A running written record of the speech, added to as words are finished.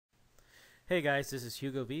Hey guys, this is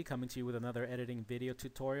Hugo V coming to you with another editing video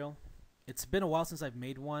tutorial. It's been a while since I've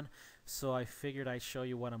made one, so I figured I'd show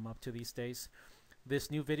you what I'm up to these days.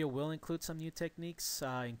 This new video will include some new techniques,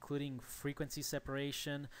 including frequency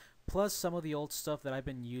separation, plus some of the old stuff that I've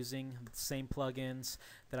been using, the same plugins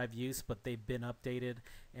that I've used, but they've been updated,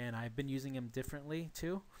 and I've been using them differently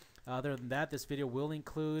too. Other than that, this video will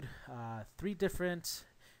include 3 different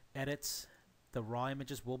edits. The raw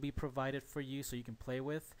images will be provided for you so you can play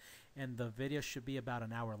with, and the video should be about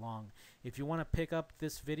an hour long. If you want to pick up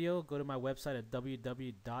this video, go to my website at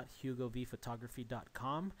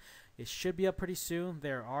www.hugovphotography.com. It should be up pretty soon.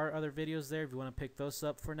 There are other videos there if you want to pick those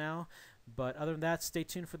up for now, but other than that, stay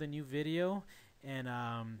tuned for the new video, and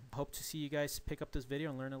hope to see you guys pick up this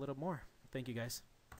video and learn a little more. Thank you guys.